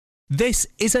This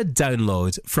is a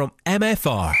download from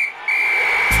MFR.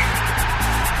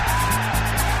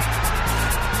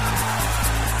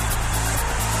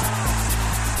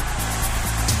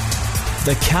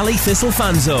 The Caley Thistle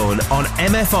Fan Zone on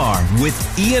MFR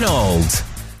with Ian Auld.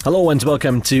 Hello and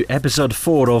welcome to episode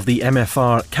 4 of the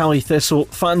MFR Caley Thistle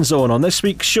Fan Zone. On this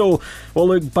week's show, we'll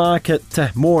look back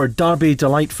at more derby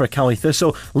delight for Caley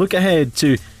Thistle, look ahead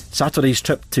to Saturday's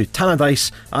trip to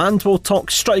Tannadice, and we'll talk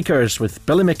strikers with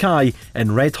Billy Mackay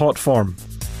in red hot form.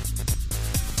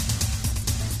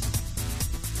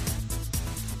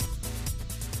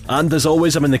 And as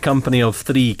always, I'm in the company of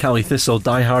 3 Caley Thistle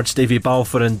diehards, Davy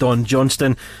Balfour and Don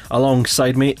Johnston,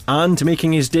 alongside me, and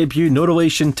making his debut, no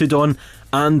relation to Don,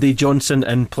 Andy Johnson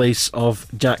in place of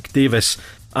Jack Davis.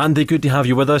 Andy, good to have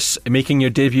you with us, making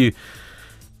your debut.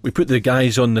 We put the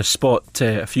guys on the spot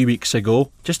a few weeks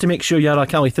ago, just to make sure you're a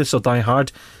Caley Thistle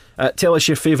diehard. Tell us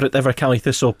your favourite ever Caley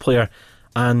Thistle player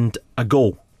and a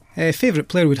goal. Favourite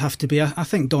player would have to be, I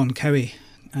think, Don Cowie.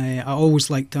 I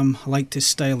always liked him. I liked his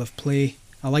style of play.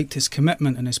 I liked his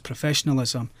commitment and his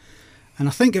professionalism. And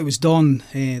I think it was Don,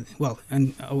 and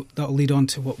that'll lead on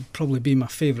to what would probably be my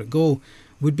favourite goal,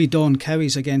 would be Don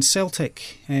Cowie's against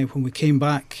Celtic when we came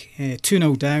back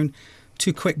 2-0 down.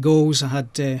 2 quick goals. I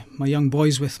had my young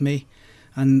boys with me,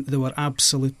 and they were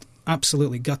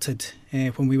absolutely gutted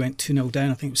when we went 2-0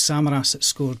 down. I think it was Samaras that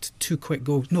scored 2 quick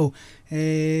goals. No,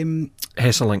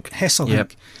 Hesselink.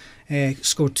 Yep.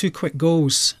 Scored 2 quick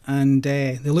goals, and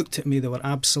they looked at me. They were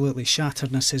absolutely shattered.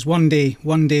 And I says, one day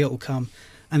it'll come.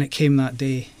 And it came that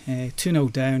day.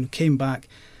 2-0 down, came back,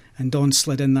 and Don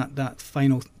slid in that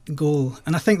final goal.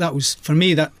 And I think that was, for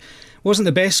me, that wasn't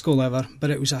the best goal ever, but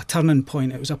it was a turning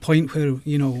point. It was a point where,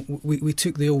 we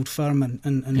took the Old Firm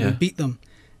and we beat them.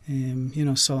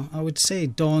 So I would say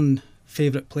Don,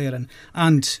 favourite player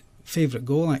and favourite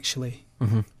goal, actually.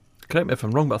 Mm-hmm. Correct me if I'm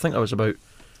wrong, but I think that was about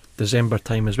December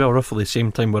time as well, roughly the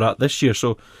same time we're at this year.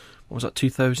 So what was that,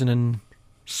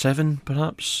 2007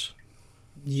 perhaps?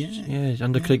 Yeah,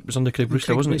 under Craig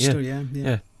Brewster, wasn't it?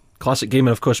 Yeah. Classic game.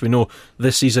 And of course we know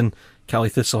this season Caley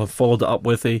Thistle have followed it up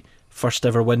with a first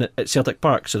ever win at Celtic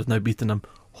Park, so they've now beaten them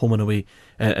home and away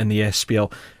in the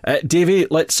SPL. Davey,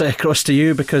 let's cross to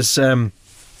you, because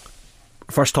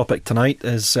first topic tonight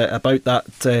is about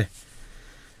that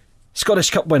Scottish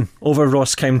Cup win over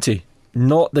Ross County.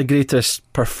 Not the greatest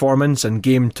performance and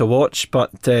game to watch,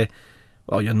 but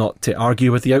you're not to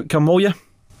argue with the outcome, will you?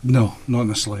 No, not in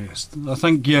the slightest. I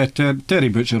think, Terry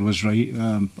Butcher was right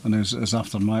in his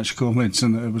after-match comments,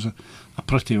 and it was a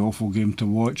pretty awful game to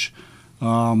watch.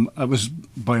 It was,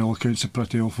 by all accounts, a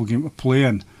pretty awful game to play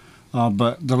in.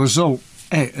 But the result,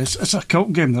 it's a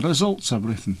cup game. The result's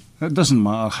everything. It doesn't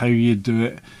matter how you do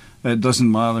it. It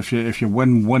doesn't matter if you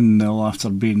win 1-0 after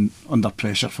being under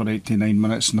pressure for 89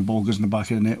 minutes and the ball goes in the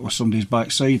back of the net with somebody's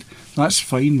backside. That's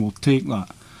fine. We'll take that.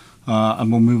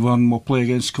 And we'll move on. We'll play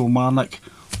against Kilmarnock,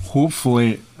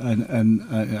 hopefully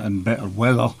in better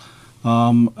weather,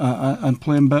 and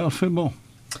playing better football.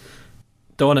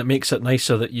 Don, it makes it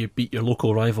nicer that you beat your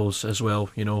local rivals as well.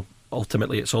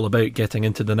 Ultimately it's all about getting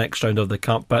into the next round of the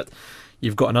Cup, but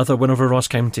you've got another win over Ross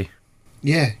County.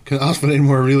 Yeah, couldn't ask for any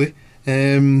more, really.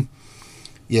 Not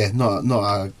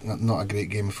a great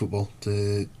game of football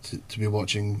to be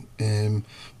watching,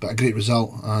 but a great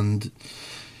result. And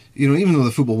even though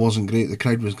the football wasn't great, the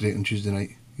crowd was great on Tuesday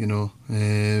night.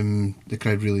 The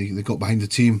crowd they got behind the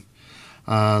team,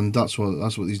 and that's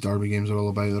what these derby games are all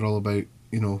about. They're all about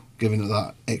giving it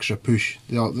that extra push.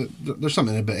 There's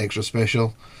something a bit extra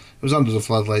special. It was under the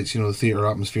floodlights, the theatre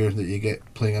atmosphere that you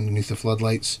get playing underneath the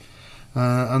floodlights,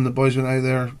 and the boys went out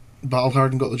there, battled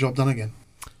hard, and got the job done again.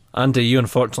 Andy, you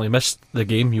unfortunately missed the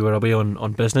game. You were away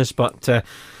on business, but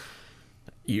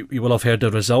you will have heard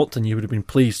the result, and you would have been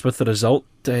pleased with the result.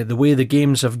 The way the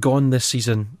games have gone this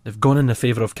season, they've gone in the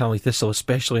favour of Caley Thistle,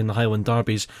 especially in the Highland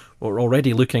derbies. We're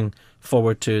already looking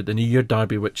forward to the New Year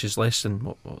derby, which is less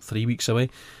than 3 weeks away.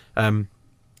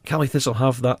 Caley Thistle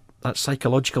have that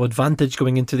psychological advantage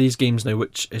going into these games now,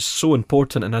 which is so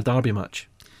important in a derby match.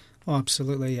 Oh,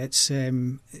 absolutely. It's I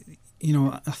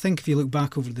think if you look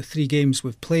back over the 3 games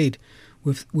we've played,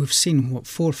 we've seen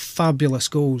 4 fabulous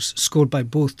goals scored by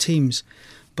both teams,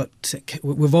 but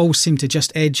we've all seemed to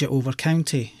just edge it over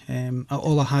County.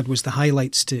 All I had was the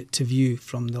highlights to view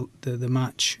from the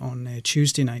match on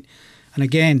Tuesday night, and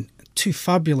again 2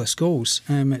 fabulous goals.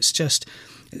 It's just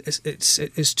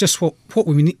what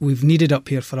we've needed up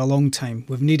here for a long time.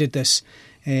 We've needed this,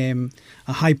 a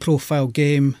high profile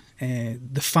game,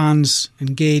 the fans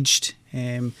engaged,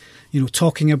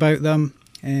 talking about them,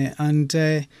 and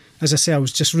as I say, I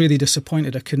was just really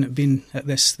disappointed I couldn't have been at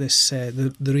the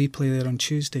replay there on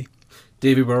Tuesday.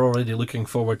 Davey, we're already looking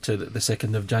forward to the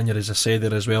 2nd of January, as I say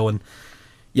there as well. And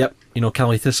yep,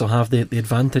 Caley Thistle have the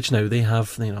advantage now. They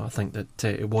have, I think that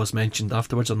it was mentioned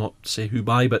afterwards, I'll not say who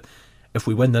by, but if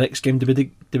we win the next game, do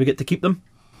we get to keep them?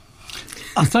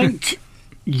 I think,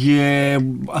 yeah,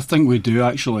 I think we do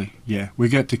actually. Yeah, we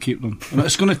get to keep them. And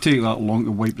it's going to take that long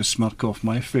to wipe the smirk off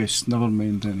my face, never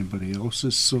mind anybody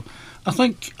else's. So I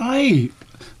think,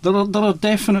 there are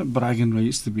definite bragging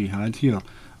rights to be had here.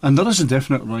 And there is a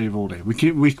definite rivalry. We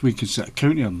can sit.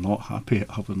 County are not happy at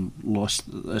having lost,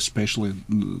 especially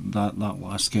that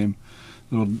last game.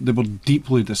 They were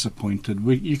deeply disappointed.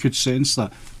 You could sense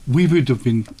that. We would have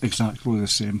been exactly the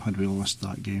same had we lost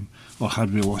that game, or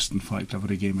had we lost, in fact,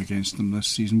 every game against them this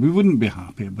season. We wouldn't be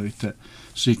happy about it.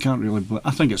 So you can't really. I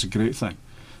think it's a great thing.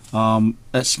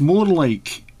 It's more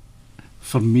like,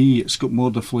 for me, it's got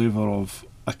more the flavour of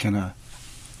a kind of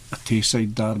a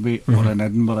Tayside derby or an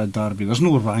Edinburgh derby. There's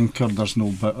no rancour, there's no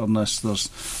bitterness,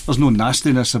 there's no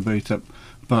nastiness about it,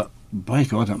 but by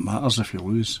God, it matters if you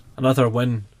lose. Another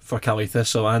win for Caley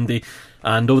Thistle, Andy,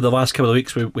 and over the last couple of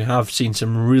weeks we have seen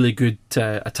some really good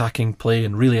attacking play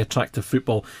and really attractive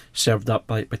football served up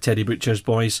by Terry Butcher's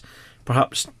boys.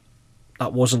 Perhaps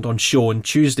that wasn't on show on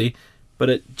Tuesday, but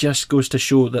it just goes to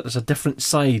show that there's a different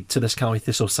side to this Caley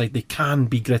Thistle side. They can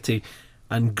be gritty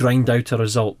and grind out a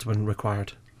result when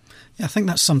required. Yeah, I think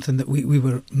that's something that we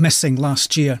were missing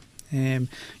last year.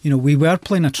 We were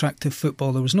playing attractive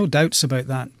football. There was no doubts about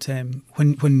that.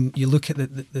 When you look at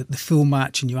the full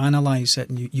match and you analyse it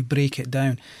and you break it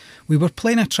down, we were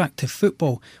playing attractive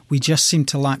football. We just seemed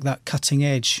to lack that cutting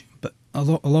edge. But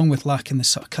along with lacking the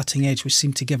sort of cutting edge, we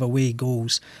seemed to give away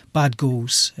goals at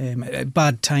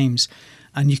bad times,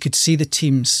 and you could see the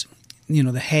teams,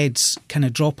 the heads kind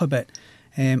of drop a bit.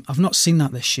 I've not seen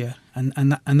that this year, and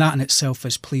that in itself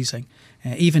is pleasing.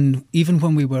 Even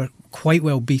when we were quite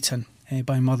well beaten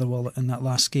by Motherwell in that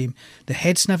last game, the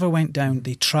heads never went down.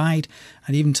 They tried,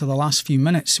 and even to the last few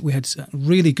minutes, we had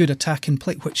really good attacking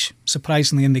play. Which,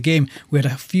 surprisingly, in the game, we had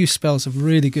a few spells of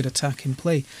really good attacking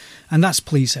play, and that's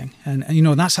pleasing. And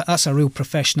that's a real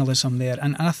professionalism there.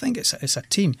 And I think it's a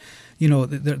team.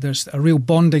 There's a real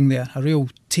bonding there, a real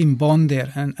team bond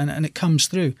there, and it comes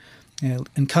through.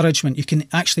 Encouragement. You can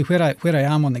actually, where I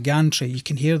am on the gantry, you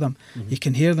can hear them. You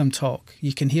can hear them talk.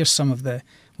 You can hear some of the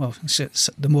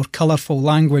more colourful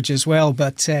language as well.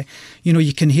 But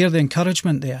you can hear the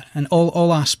encouragement there, and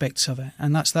all aspects of it,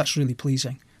 and that's really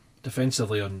pleasing.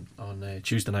 Defensively on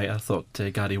Tuesday night, I thought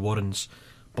Gary Warren's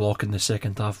block in the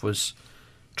second half was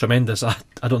tremendous. I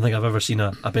don't think I've ever seen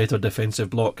a better defensive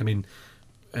block. I mean,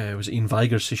 was it Ian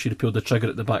Vigurs who should have pulled the trigger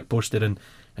at the back post there,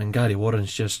 and Gary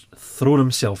Warren's just thrown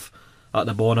himself at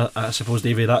the ball. And I suppose,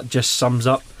 Davey, that just sums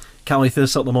up Caley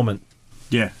Thistle at the moment.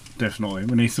 Yeah, definitely.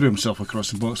 When he threw himself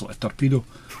across the box like a torpedo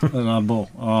at that ball,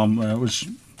 it was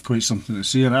quite something to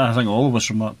see, and I think all of us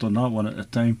remarked on that one at the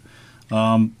time.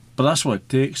 But that's what it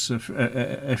takes. If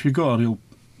you've got a real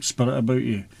spirit about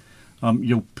you,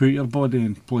 you'll put your body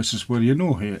in places where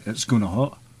hey, it's going to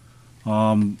hurt.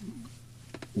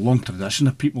 Long tradition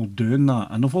of people doing that,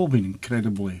 and they've all been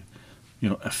incredibly,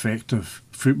 effective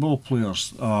football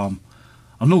players.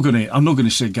 I'm not going to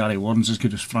say Gary Warren's as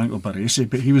good as Franco Baresi,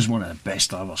 but he was one of the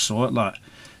best I ever saw at that.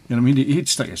 He'd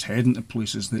stick his head into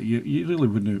places that you really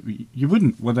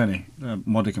wouldn't with any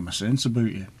modicum of sense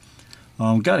about you.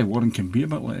 Gary Warren can be a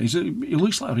bit like he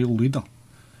looks like a real leader.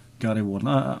 Gary Warren,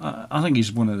 I think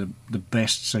he's one of the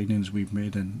best signings we've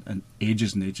made in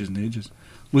ages and ages and ages.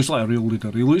 Looks like a real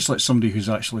leader. He looks like somebody who's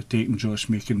actually taken Josh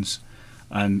Meekins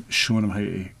and shown him how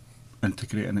to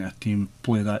integrate into a team,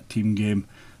 play that team game,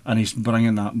 and he's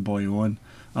bringing that boy on.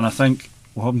 And I think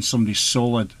having somebody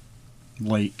solid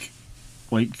like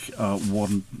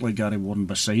Warren, like Gary Warren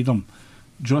beside him,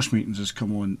 Josh Meekins has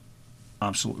come on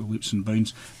absolutely leaps and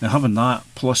bounds. Now having that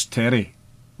plus Terry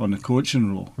on the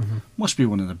coaching role must be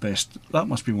one of the best. That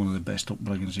must be one of the best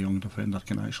upbringings a young defender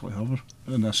can actually have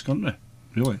in this country,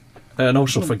 really. And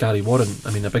also for Gary Warren,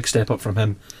 I mean, a big step up from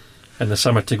him in the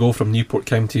summer to go from Newport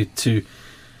County to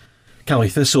Caley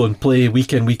Thistle and play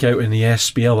week in, week out in the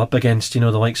SPL up against, the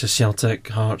likes of Celtic,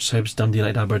 Hearts, Hibs, Dundee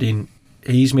United, Aberdeen.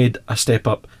 He's made a step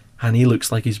up, and he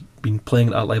looks like he's been playing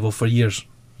at that level for years.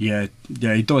 Yeah,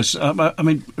 he does. I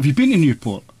mean, have you been to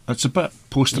Newport? It's a bit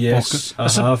post-apocalyptic.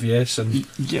 Yes, I have, yes, and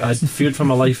I'd feared for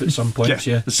my life at some point.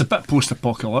 Yeah, it's a bit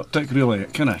post-apocalyptic, really.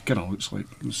 It kind of looks like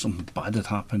something bad had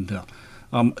happened there.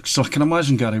 So I can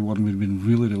imagine Gary Warren would have been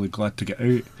really, really glad to get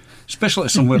out. especially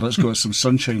somewhere that's got some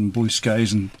sunshine, blue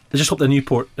skies, and I just hope the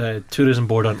Newport Tourism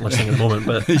Board aren't listening at the moment.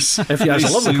 But if you, it's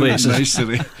a lovely place. Nice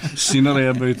scenery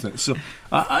about it. So,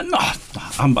 I'm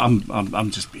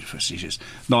just being facetious.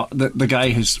 No, the guy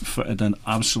has fitted in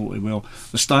absolutely well.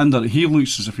 The standard, he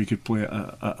looks as if he could play at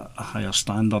a higher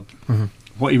standard. Mm-hmm.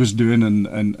 What he was doing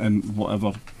in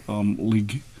whatever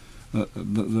league that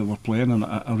they were playing, and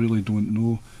I really don't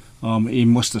know. He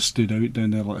must have stood out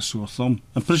down there like a sore thumb,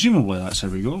 and presumably that's how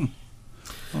we got him.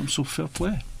 So fair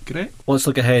play, great. Well, let's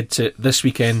look ahead to this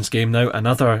weekend's game now.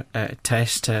 Another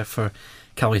test for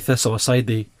Caley Thistle, a side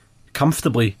they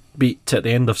comfortably beat at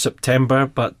the end of September,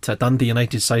 but Dundee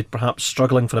United side perhaps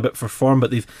struggling for a bit for form,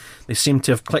 but they seem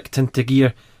to have clicked into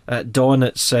gear at dawn.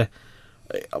 It's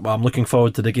well, I'm looking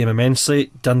forward to the game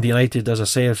immensely. Dundee United, as I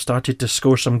say, have started to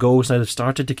score some goals now. They've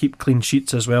started to keep clean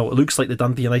sheets as well. It looks like the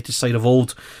Dundee United side of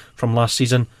old from last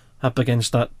season up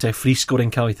against that free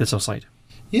scoring Caley Thistle side.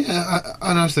 Yeah,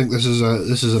 and I think this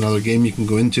is another game you can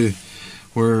go into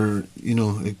where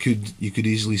you could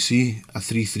easily see a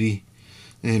 3-3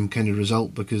 kind of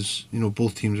result, because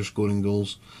both teams are scoring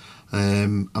goals,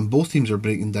 and both teams are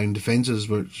breaking down defences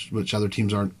which other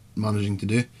teams aren't managing to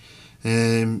do.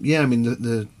 Yeah, I mean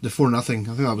the 4-0. I think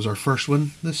that was our first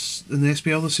win in the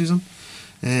SPL this season.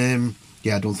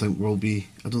 Yeah, I don't think we'll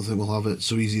have it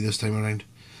so easy this time around.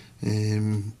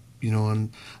 And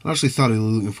I'm actually thoroughly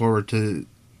looking forward to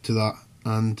that.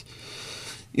 And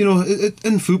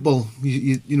in football,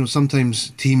 you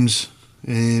sometimes teams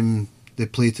they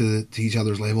play to each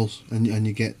other's levels, and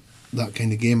you get that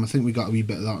kind of game. I think we got a wee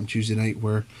bit of that on Tuesday night,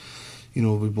 where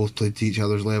we both played to each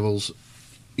other's levels.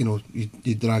 You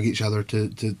drag each other to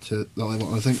that level.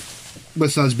 And I think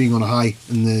with us being on a high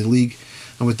in the league,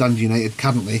 and with Dundee United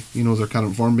currently, their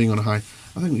current form being on a high,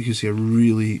 I think we could see a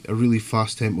really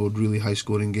fast tempoed, really high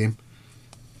scoring game.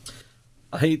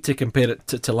 I hate to compare it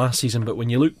to last season, but when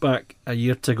you look back a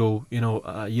year ago,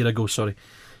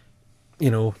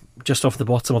 just off the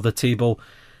bottom of the table,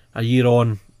 a year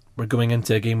on, we're going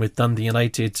into a game with Dundee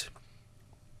United,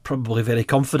 probably very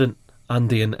confident,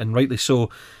 Andy, and rightly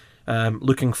so.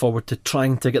 Looking forward to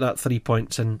trying to get that 3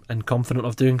 points and confident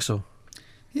of doing so.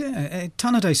 Yeah,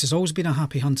 Tannadice has always been a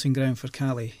happy hunting ground for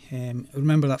Caley.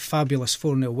 Remember that fabulous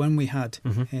 4-0 win we had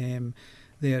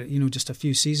there, just a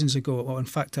few seasons ago, or in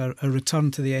fact a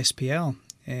return to the SPL.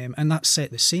 And that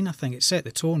set the scene, I think. It set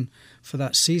the tone for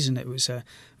that season. It was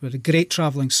we had a great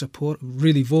travelling support,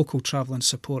 really vocal travelling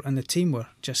support, and the team were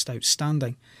just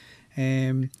outstanding.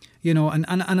 And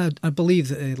I believe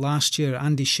that last year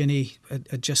Andy Shinney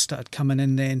had just started coming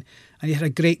in then, and he had a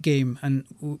great game, and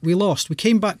we lost. We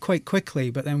came back quite quickly,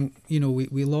 but then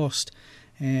we lost.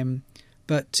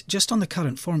 But just on the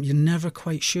current form, you're never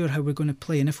quite sure how we're going to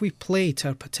play, and if we play to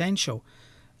our potential,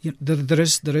 there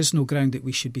is no ground that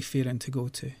we should be fearing to go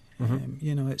to.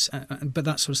 It's but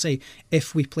that's what I say.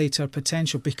 If we play to our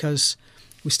potential, because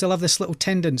we still have this little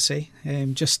tendency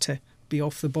just to be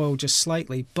off the boil just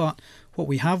slightly, but what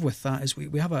we have with that is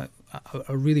we have a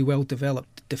really well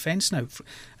developed defence now.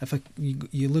 If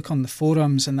you look on the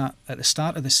forums and that at the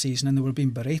start of the season, and they were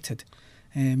being berated,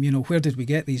 where did we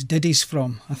get these ditties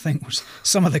from? I think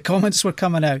some of the comments were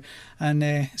coming out, and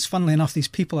it's funnily enough these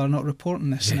people are not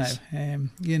reporting this now.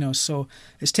 So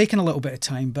it's taken a little bit of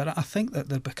time, but I think that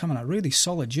they're becoming a really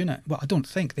solid unit. Well, I don't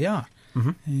think they are.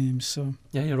 So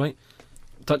yeah, you're right.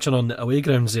 Touching on the away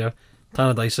grounds there,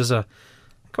 Tannadice is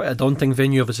quite a daunting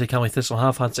venue. Obviously, Caley Thistle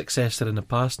have had success there in the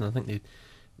past, and I think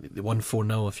they won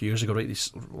 4-0 a few years ago,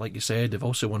 right? Like you said, they've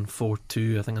also won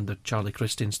 4-2, I think, under Charlie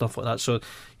Christie and stuff like that. So,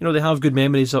 they have good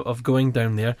memories of going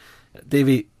down there.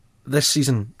 Davey, this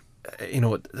season,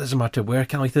 it doesn't matter where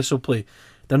Caley Thistle play.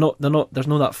 There's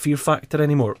no that fear factor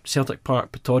anymore. Celtic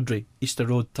Park, Pittodrie, Easter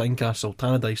Road, Tynecastle,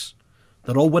 Tannadice,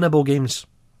 they're all winnable games.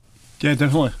 Yeah,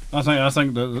 definitely. I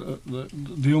think that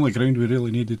the only ground we really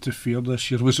needed to fear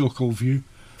this year was Ochil View.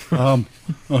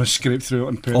 I scraped through it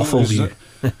on penalties.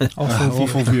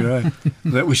 Awful view.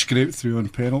 That we scraped through on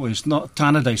penalties. Not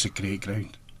Tannadice, a great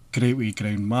ground, great wee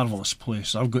ground, marvellous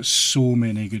place. I've got so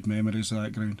many good memories of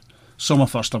that ground. Saw my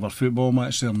first ever football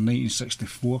match there in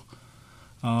 1964.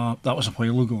 That was a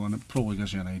while ago, and it probably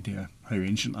gives you an idea how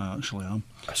ancient I actually am.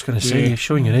 I was going to say, you're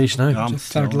showing your age now. I'm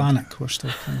third Lanark, we're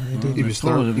still he was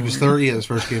 30 at his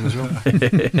first game as well.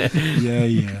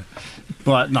 Yeah.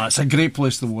 But no, it's a great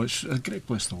place to watch. A great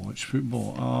place to watch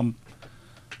football.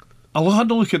 I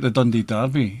had a look at the Dundee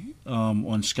Derby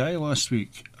on Sky last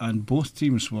week, and both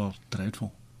teams were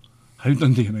dreadful. How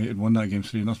Dundee United won that game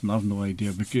 3-0, I've no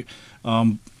idea, because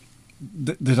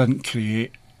they didn't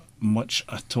create much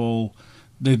at all.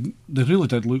 They really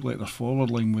did look like their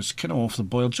forward line was kind of off the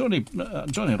boil. Johnny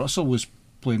Russell was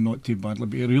playing not too badly,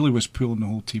 but he really was pulling the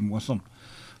whole team with him.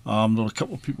 There were a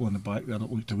couple of people in the back there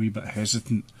that looked a wee bit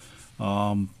hesitant.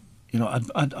 I'd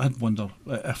wonder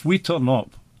if we turn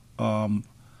up. And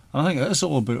I think it's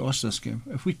all about us this game.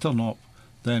 If we turn up,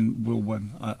 then we'll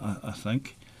win. I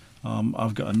think.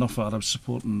 I've got enough Arab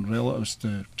supporting relatives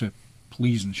to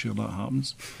please ensure that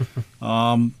happens.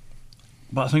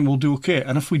 But I think we'll do okay.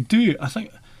 And if we do, I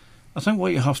think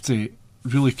what you have to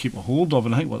really keep a hold of,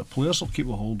 and I think what the players will keep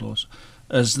a hold of,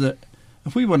 is that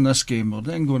if we win this game, we're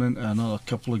then going into another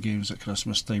couple of games at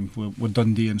Christmas time with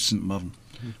Dundee and St Mirren,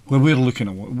 where we're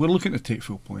looking to take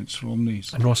full points from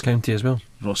these. And Ross County as well.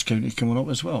 Ross County coming up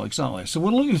as well, exactly. So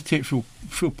we're looking to take full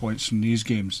points from these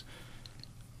games.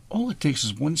 All it takes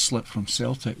is one slip from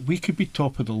Celtic. We could be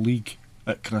top of the league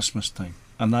at Christmas time,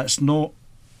 and that's not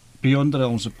beyond the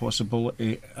realms of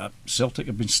possibility. Celtic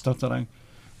have been stuttering.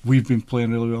 We've been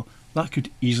playing really well. That could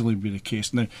easily be the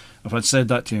case. Now, if I'd said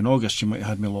that to you in August, you might have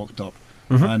had me locked up.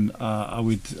 And I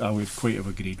would quite have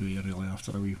agreed with you really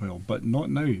after a wee while, but not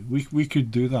now. We could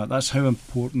do that. That's how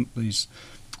important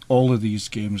all of these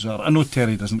games are. I know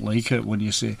Terry doesn't like it when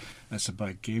you say it's a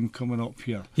big game coming up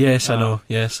here. Yes, I know.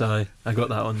 Yes, I got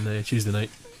that on Tuesday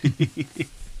night.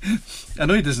 I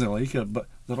know he doesn't like it, but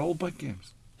they're all big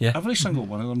games. Yeah, every single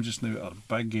one of them just now are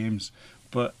big games.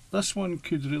 But this one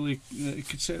could really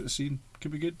could set the scene.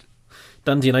 Could be good.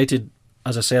 Dundee United,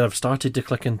 as I said, have started to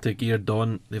click into gear.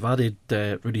 Don, they've added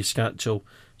Rudy Scatchell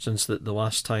since the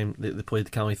last time they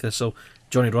played Caley Thistle.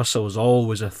 Johnny Russell is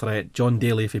always a threat. John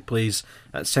Daly, if he plays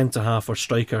at centre half or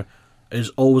striker, is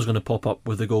always going to pop up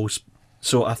with the goals.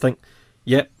 So I think,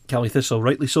 Caley Thistle,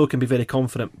 rightly so, can be very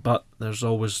confident, but there's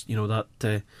always that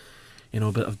bit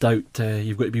of doubt.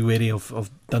 You've got to be wary of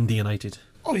Dundee United.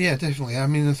 Oh yeah, definitely. I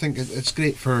mean, I think it's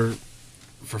great for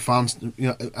fans,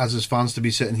 as his fans, to be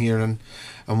sitting here and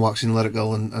waxing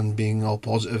lyrical and being all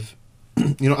positive.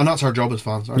 And that's our job as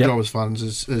fans. Our job as fans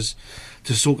is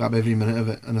to soak up every minute of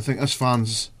it. And I think as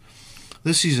fans,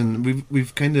 this season we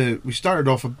started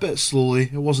off a bit slowly.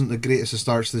 It wasn't the greatest of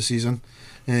starts this season.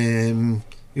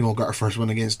 Got our first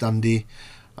win against Dundee,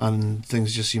 and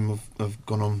things just seem to have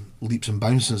gone on leaps and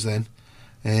bounds since then.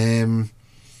 Personally,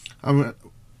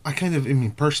 I kind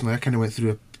of went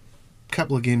through a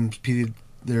couple of games period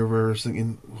there where I was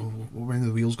thinking, when are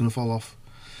the wheels going to fall off?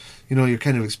 You're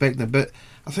kind of expecting it, but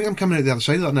I think I'm coming out the other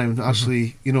side of that now.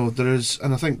 Actually, there is,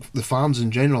 and I think the fans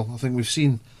in general, I think we've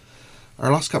seen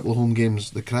our last couple of home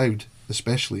games, the crowd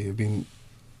especially have been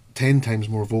 10 times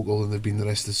more vocal than they've been the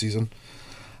rest of the season.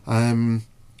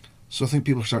 So I think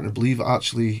people are starting to believe that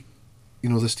actually,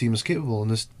 this team is capable,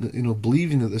 and this,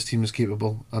 believing that this team is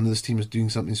capable and this team is doing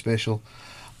something special,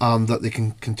 and that they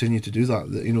can continue to do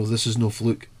that. That this is no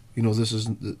fluke.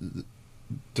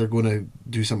 They're going to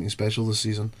do something special this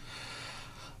season.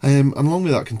 And along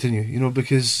with that, continue.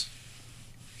 Because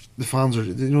the fans are,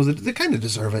 they kind of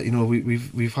deserve it.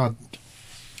 We've had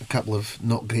a couple of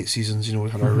not great seasons. We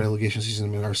had our relegation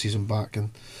season and our season back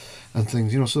and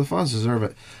things. So the fans deserve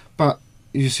it. But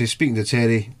you say, speaking to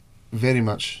Terry, very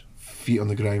much feet on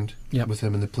the ground with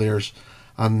him and the players.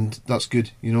 And that's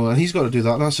good, and he's got to do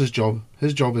that. That's his job.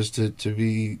 His job is to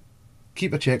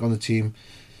keep a check on the team,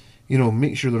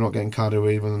 make sure they're not getting carried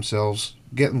away with themselves,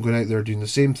 get them going out there doing the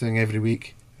same thing every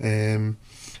week, and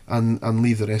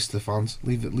leave the rest to the fans.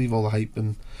 Leave all the hype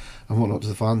and whatnot to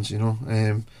the fans,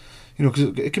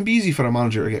 because it can be easy for a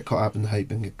manager to get caught up in the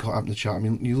hype and get caught up in the chat. I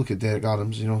mean, you look at Derek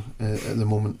Adams, at the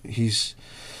moment he's,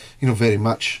 very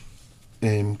much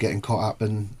getting caught up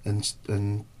in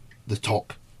the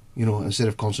talk. Instead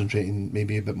of concentrating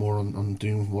maybe a bit more on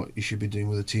doing what he should be doing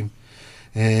with the team.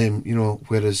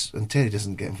 Whereas, and Terry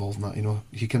doesn't get involved in that,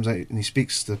 he comes out and he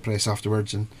speaks to the press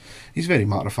afterwards, and he's very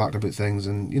matter of fact about things,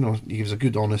 and he gives a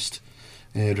good honest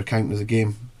recount of the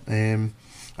game, and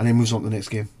then moves on to the next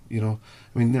game. I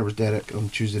mean, there was Derek on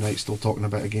Tuesday night still talking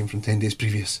about a game from 10 days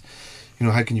previous.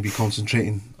 How can you be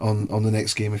concentrating on the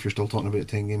next game if you're still talking about a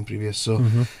 10 game previous? So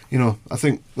I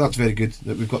think that's very good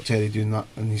that we've got Terry doing that,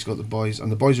 and he's got the boys,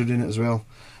 and the boys are doing it as well.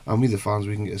 And we, the fans,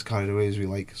 we can get as carried away as we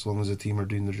like, as long as the team are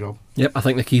doing their job. Yep, I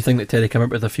think the key thing that Terry came up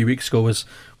with a few weeks ago was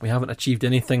we haven't achieved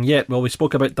anything yet. Well, we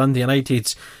spoke about Dundee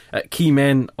United's key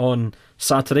men on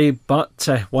Saturday, but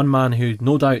one man who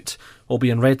no doubt will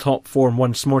be in red hot form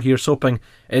once more, here's hoping,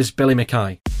 is Billy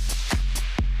Mackay.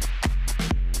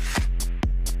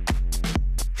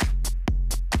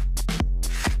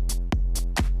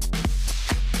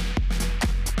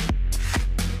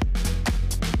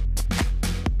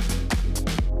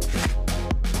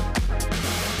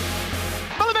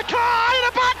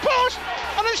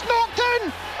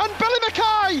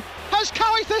 It's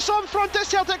Callie Thistle in front at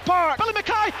Celtic Park. Billy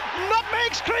Mackay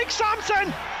nutmegs Craig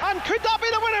Sampson, and could that be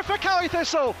the winner for Callie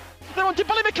Thistle? They're on to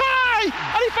Billy Mackay,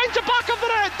 and he finds the back of the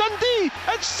net. Dundee,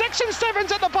 it's 6 and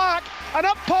 7s at the back, and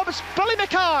up pops Billy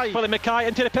Mackay. Billy Mackay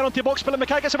into the penalty box. Billy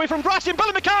Mackay gets away from Grassi, and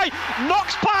Billy Mackay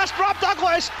knocks past Rob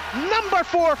Douglas. Number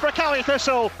 4 for Callie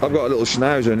Thistle. I've got a little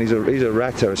schnauzer, and he's a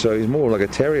ratter, so he's more like a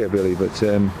terrier, Billy. But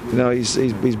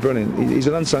he's brilliant. He's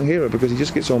an unsung hero because he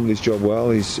just gets on with his job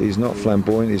well. He's not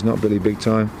flamboyant. He's not Billy Big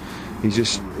Time. He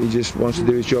just wants to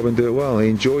do his job and do it well. He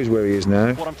enjoys where he is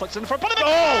now. What flicks in for Billy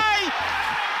Mackay.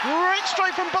 Great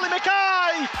strike from Billy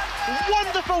Mackay.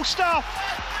 Wonderful stuff.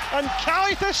 And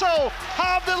Callie Thistle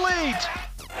have the lead.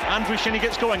 Andrew Shinnie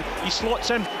gets going. He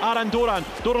slots in Aaron Doran.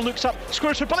 Doran looks up,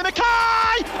 scores for Billy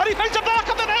Mackay, and he finds the back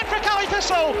of the net for Callie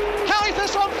Thistle. Callie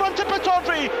Thistle in front of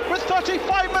Pittodrie with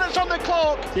 35 minutes on the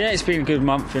clock. Yeah, it's been a good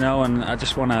month, and I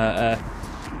just want to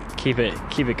keep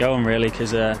it going really,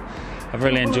 because I've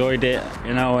really enjoyed it,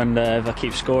 and if I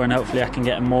keep scoring, hopefully I can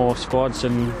get in more squads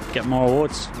and get more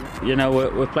awards.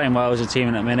 We're playing well as a team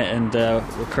in a minute, and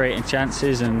we're creating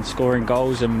chances and scoring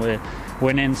goals, and we're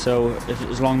winning. So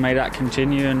as long may that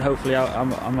continue, and hopefully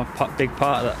I'm a big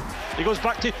part of that. He goes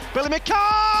back to Billy Mackay.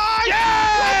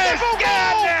 Yes! Wonderful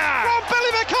goal from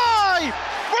Billy Mackay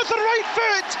with the right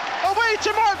foot away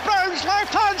to Mark Brown's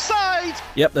left-hand side.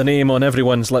 Yep, the name on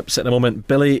everyone's lips at the moment.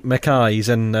 Billy Mackay's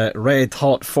in red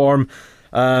hot form.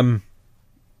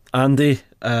 Andy,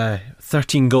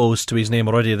 13 goals to his name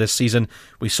already this season.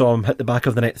 We saw him hit the back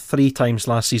of the net 3 times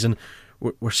last season.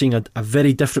 We're seeing a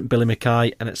very different Billy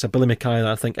Mackay, and it's a Billy Mackay that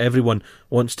I think everyone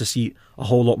wants to see a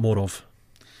whole lot more of.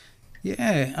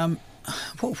 Yeah,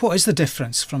 what is the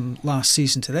difference from last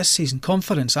season to this season?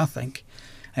 Confidence, I think.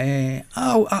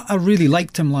 I really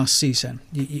liked him last season.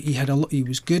 He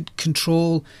was good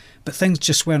control, but things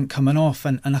just weren't coming off.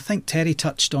 And I think Terry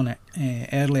touched on it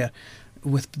earlier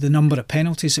with the number of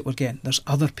penalties that we're getting. There's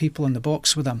other people in the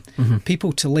box with him,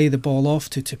 people to lay the ball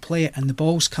off to play it, and the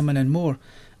ball's coming in more.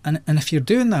 And if you're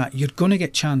doing that, you're going to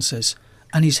get chances.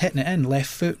 And he's hitting it in, left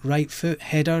foot, right foot,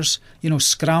 headers,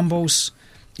 scrambles.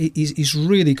 He's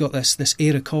really got this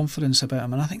air of confidence about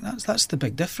him, and I think that's the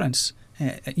big difference.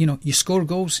 You score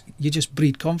goals, you just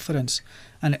breed confidence,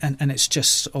 and it's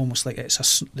just almost like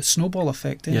it's the snowball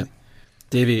effect. Yeah.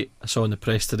 Davey, I saw in the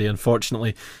press today,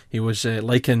 unfortunately, he was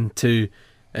likened to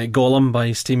Gollum by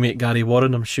his teammate Gary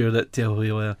Warren. I'm sure that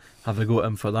he'll have a go at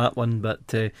him for that one,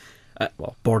 but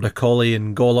Border Collie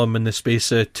and Gollum in the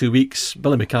space of 2 weeks.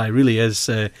 Billy Mackay really is.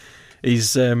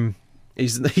 He's done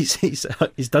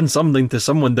something to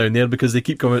someone down there, because they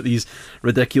keep coming with these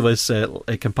ridiculous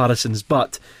comparisons.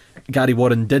 But Gary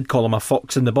Warren did call him a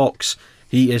fox in the box.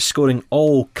 He is scoring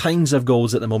all kinds of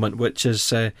goals at the moment, which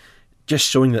is just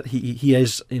showing that he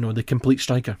is, the complete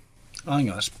striker. I think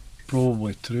that's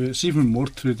probably true. It's even more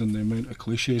true than the amount of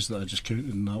cliches that I just counted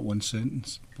in that one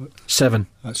sentence. But 7.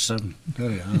 That's 7.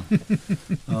 There you are.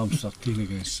 I'm 13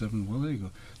 against 7. Well, there you go.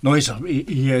 No,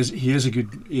 he is a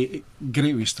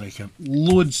great wee striker.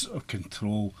 Loads of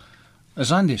control.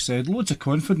 As Andy said, loads of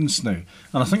confidence now.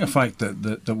 And I think the fact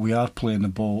that we are playing the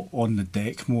ball on the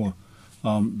deck more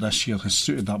this year has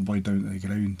suited that boy down to the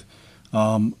ground.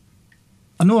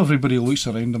 I know everybody looks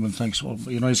around him and thinks, well,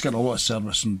 he's getting a lot of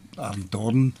service in Aaron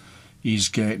Doran. He's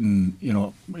getting,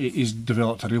 he's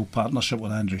developed a real partnership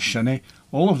with Andrew Shinnie.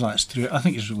 All of that's true. I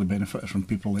think he's really benefited from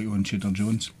people like Owen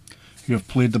Tudor-Jones, who have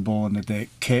played the ball on the deck,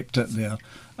 kept it there,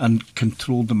 and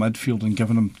controlled the midfield and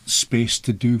given him space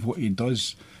to do what he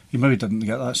does. He maybe didn't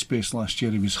get that space last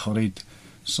year. He was hurried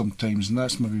sometimes, and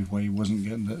that's maybe why he wasn't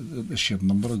getting the sheer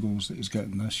number of goals that he's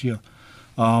getting this year.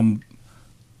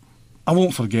 I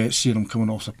won't forget seeing him coming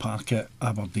off the park at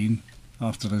Aberdeen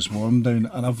after his warm down,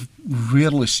 and I've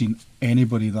rarely seen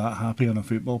anybody that happy on a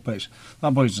football pitch.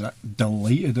 That boy's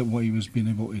delighted at what he was being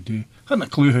able to do. Hadn't a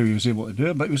clue how he was able to do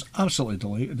it, but he was absolutely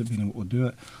delighted at being able to do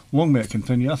it. Long may it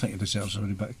continue. I think he deserves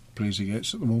every bit of praise he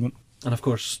gets at the moment. And of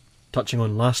course, touching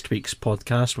on last week's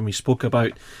podcast when we spoke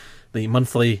about the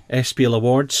monthly SPL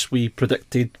Awards, we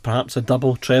predicted perhaps a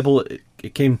double treble.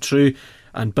 It came true,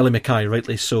 and Billy Mackay,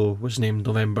 rightly so, was named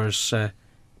November's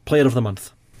Player of the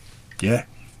Month. Yeah.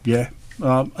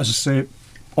 As I say,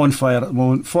 on fire at the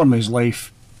moment, form of his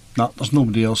life. There's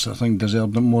nobody else I think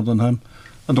deserved it more than him.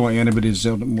 I don't think anybody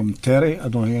deserved it more than Terry. I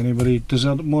don't think anybody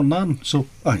deserved it more than Aaron. So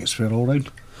I think it's fair all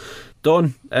round.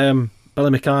 Don,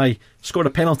 Billy Mackay scored a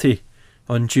penalty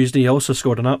on Tuesday. He also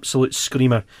scored an absolute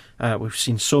screamer. We've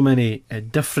seen so many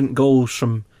different goals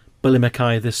from Billy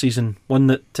Mackay this season. One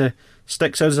that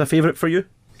sticks out as a favourite for you?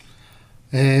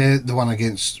 The one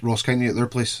against Ross County at their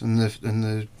place in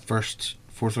the first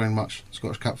fourth round match,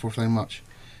 Scottish Cup fourth round match.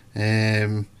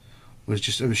 We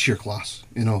was sheer class.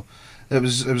 You know, it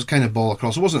was kind of ball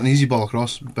across. It wasn't an easy ball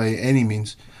across by any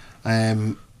means.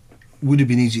 Would have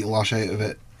been easy to lash out of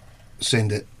it,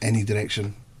 send it any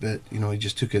direction, but you know, he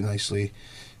just took it nicely,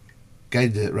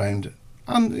 guided it round,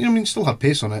 and you know, I mean, still had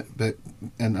pace on it, but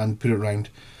and put it round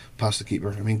past the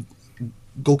keeper. I mean,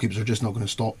 goalkeepers are just not going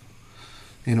to stop,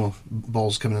 you know,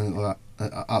 balls coming in like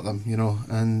that at them, you know,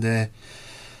 and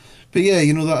but yeah,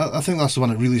 you know, I think that's the one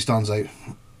that really stands out,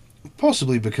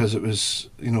 possibly because it was,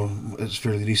 you know, it's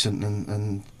fairly recent,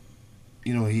 and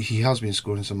you know, he has been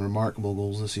scoring some remarkable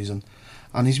goals this season,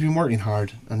 and he's been working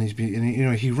hard, and you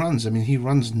know, he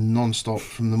runs non-stop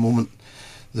from the moment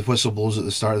the whistle blows at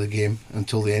the start of the game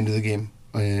until the end of the game,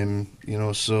 you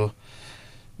know, so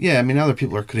yeah, I mean, other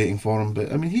people are creating for him,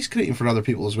 but I mean, he's creating for other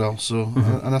people as well, so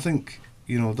and I think,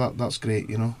 you know, that's great,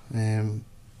 you know.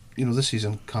 You know, this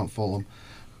season can't fault him.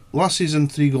 Last season,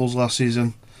 3 goals last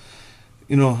season,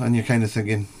 you know, and you're kind of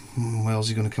thinking, well, is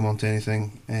he going to come on to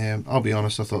anything? I'll be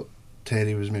honest, I thought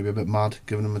Terry was maybe a bit mad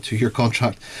giving him a 2-year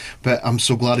contract, but I'm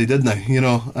so glad he did now, you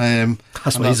know.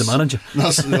 That's why he's the manager.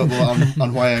 That's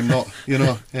and why I'm not, you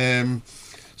know.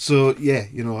 So yeah,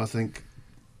 you know, I think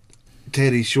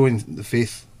Terry showing the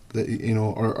faith that, you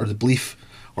know, or the belief,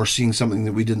 or seeing something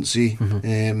that we didn't see,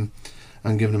 and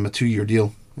giving him a 2-year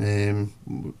deal,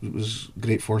 was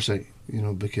great foresight, you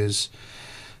know, because,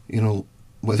 you know,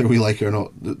 whether we like it or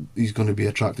not, he's going to be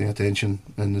attracting attention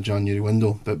in the January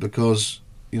window, but because,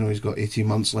 you know, he's got 18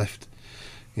 months left,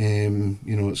 you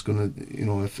know, it's going to, you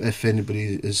know, if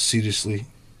anybody is seriously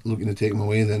looking to take him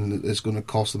away, then it's going to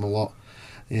cost them a lot,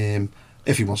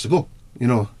 if he wants to go, you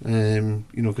know,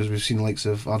 because we've seen the likes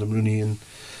of Adam Rooney and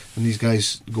these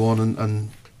guys go on and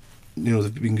you know,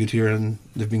 they've been good here and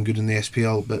they've been good in the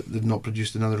SPL, but they've not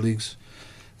produced in other leagues.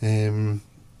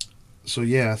 So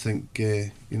yeah, I think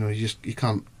you know, you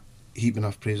can't heap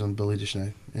enough praise on Billy just now.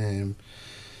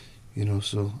 You know,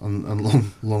 so and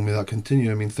long may that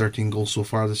continue. I mean, 13 goals so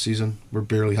far this season. We're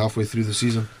barely halfway through the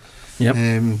season. Yep.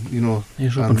 You know,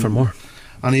 he's hoping for more,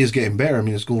 and he is getting better. I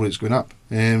mean, his goal rate's going up.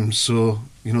 So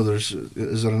you know, is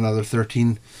there another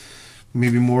 13,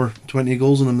 maybe more, 20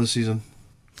 goals in him this season?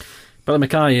 Billy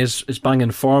Mackay is banging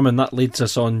form, and that leads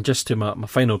us on just to my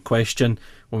final question.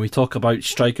 When we talk about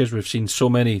strikers, we've seen so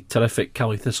many terrific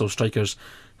Caley Thistle strikers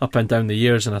up and down the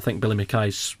years, and I think Billy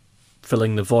Mackay's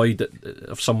filling the void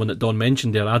of someone that Don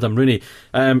mentioned there, Adam Rooney.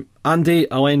 Andy,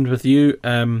 I'll end with you.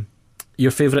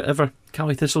 Your favourite ever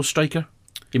Caley Thistle striker?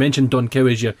 You mentioned Don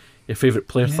Cowie as your favourite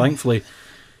player. Yeah. Thankfully,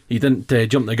 you didn't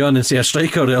jump the gun and say a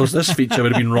striker, or else this feature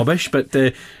would have been rubbish. But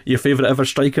your favourite ever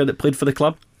striker that played for the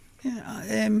club? Yeah,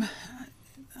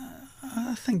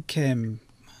 I think.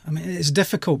 I mean, it's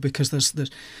difficult because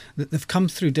they've come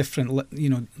through different, you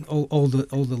know, all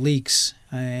the leagues,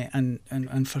 and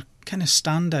for kind of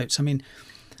standouts. I mean,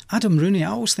 Adam Rooney. I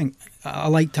always think I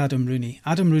liked Adam Rooney.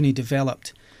 Adam Rooney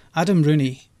developed. Adam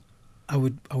Rooney, I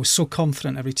was so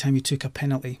confident every time he took a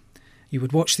penalty. You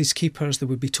would watch these keepers; they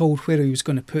would be told where he was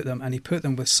going to put them, and he put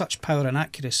them with such power and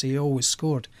accuracy. He always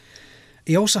scored.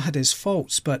 He also had his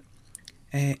faults, but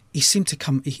he seemed to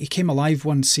come. He came alive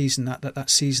one season, that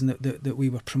season that we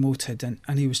were promoted,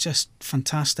 and he was just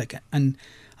fantastic. And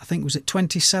I think, was it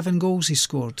 27 goals he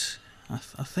scored? I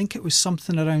think it was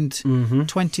something around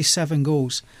 27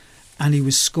 goals, and he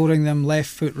was scoring them left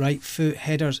foot, right foot,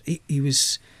 headers. He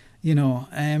was, you know,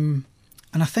 and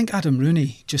I think Adam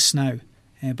Rooney just now.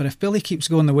 But if Billy keeps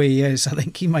going the way he is, I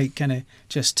think he might kind of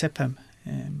just tip him.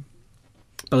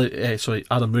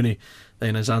 Adam Rooney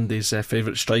then is Andy's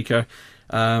favourite striker.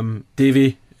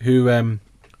 Davey, who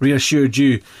reassured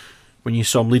you when you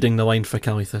saw him leading the line for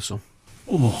Caley Thistle?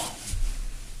 Oh,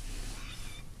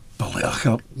 Billy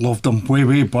Urquhart, loved him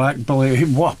way back. Billy,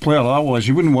 what a player that was.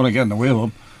 You wouldn't want to get in the way of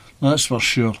him, that's for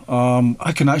sure.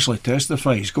 I can actually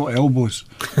testify, he's got elbows.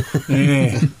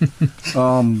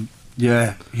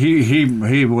 Yeah, he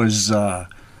was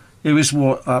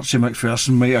what Archie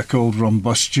Macpherson might have called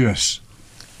rumbustious.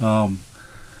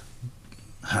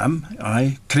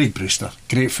 Craig Brewster,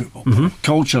 great football player,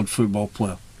 cultured football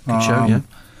player. Good shout, yeah.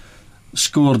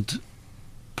 Scored,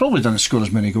 probably didn't score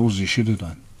as many goals as he should have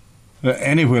done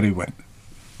anywhere he went.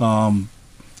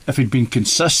 If he'd been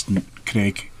consistent,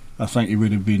 Craig, I think he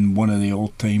would have been one of the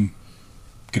all-time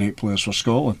great players for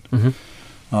Scotland.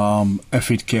 If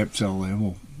he'd kept to a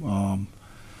level.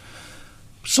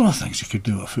 Some of the things he could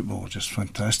do at football were just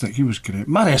fantastic. He was great.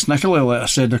 Marius Nicola, like I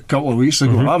said a couple of weeks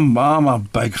ago, I'm a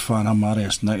big fan of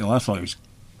Marius Nicola. I thought he was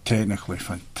technically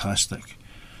fantastic.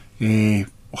 Graham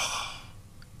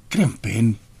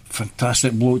Bain,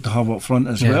 fantastic bloke to have up front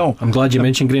as well. I'm glad you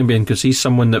mentioned Graham Bain, because he's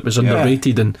someone that was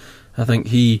underrated, and I think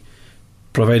he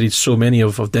provided so many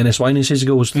of Dennis Wyness's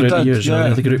goals throughout the years. Yeah. They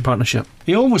had a great partnership.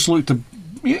 He almost looked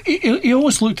he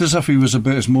always looked as if he was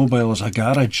about as mobile as a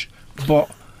garage,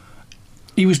 but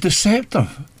he was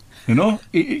deceptive. You know,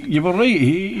 you were right.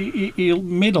 He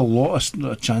made a lot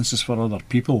of chances for other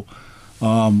people.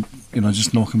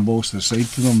 Just knocking balls to the side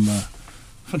to them.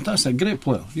 Fantastic, great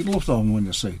player. You'd love to have him on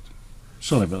your side.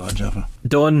 Sorry about that, Jaffa.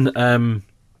 Don,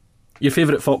 your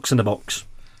favourite fox in the box?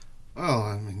 Well,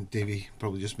 I mean, Davey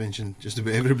probably just mentioned just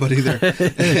about everybody there.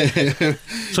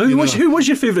 So who was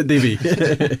your favourite, Davey?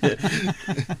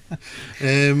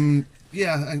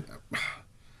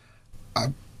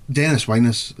 Dennis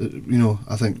Wyness.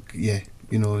 I think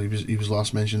he was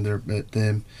last mentioned there, but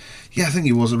I think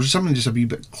he was. There was something just a wee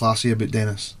bit classy about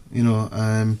Dennis.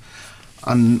 And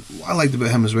what I liked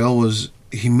about him as well was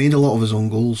he made a lot of his own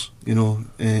goals. He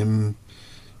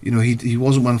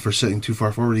wasn't one for sitting too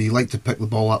far forward. He liked to pick the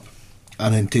ball up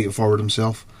and then take it forward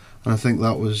himself. And I think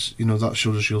that was, that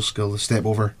showed his real skill, the step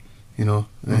over,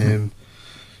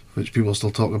 which people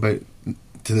still talk about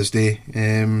to this day.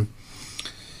 And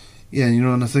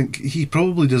I think he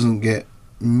probably doesn't get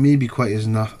maybe quite as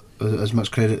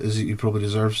much credit as he probably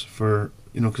deserves for,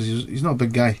 because he's not a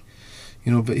big guy,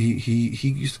 but he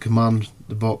used to command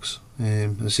the box, I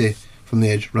say, from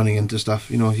the edge, running into stuff.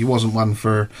 He wasn't one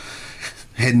for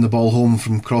heading the ball home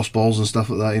from cross balls and stuff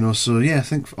like that, so I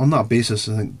think on that basis,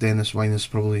 I think Dennis Wyness is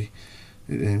probably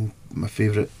my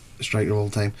favourite striker of all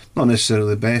time. Not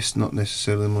necessarily the best, not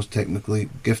necessarily the most technically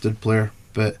gifted player,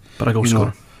 but a goal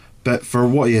scorer. But for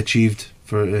what he achieved,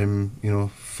 for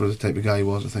for the type of guy he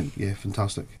was, I think,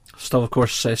 fantastic. Still, of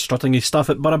course, strutting his stuff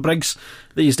at Borough Briggs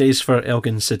these days for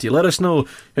Elgin City. Let us know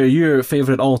who your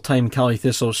favourite all-time Caley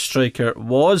Thistle striker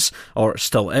was, or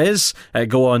still is.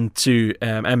 Go on to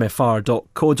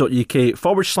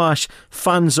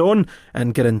mfr.co.uk/fanzone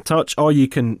and get in touch, or you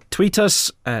can tweet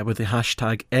us with the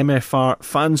hashtag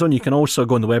MFRFanzone. You can also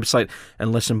go on the website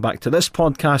and listen back to this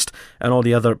podcast and all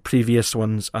the other previous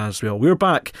ones as well. We're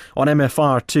back on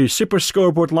MFR2 Super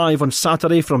Scoreboard Live on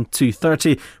Saturday from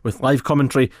 2:30 with live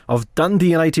commentary of Dundee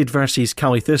United versus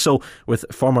Caley Thistle with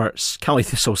former Caley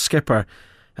Thistle skipper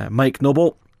Mike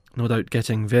Noble, no doubt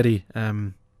getting very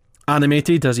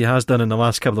animated as he has done in the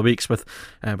last couple of weeks with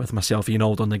myself, Ian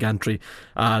Auld, on the gantry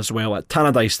as well at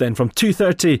Tannadice then from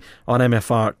 2:30 on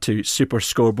MFR2 Super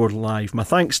Scoreboard Live. My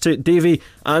thanks to Davey,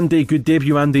 Andy, good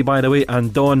debut Andy by the way,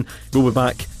 and Don. We'll be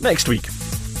back next week.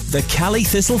 The Caley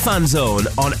Thistle Fan Zone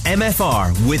on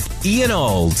MFR with Ian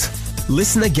Auld.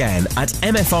 Listen again at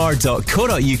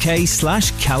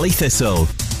mfr.co.uk/Caley Thistle.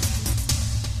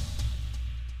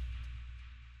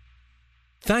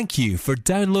 Thank you for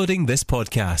downloading this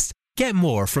podcast. Get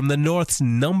more from the North's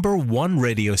 #1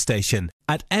 radio station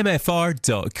at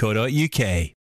mfr.co.uk.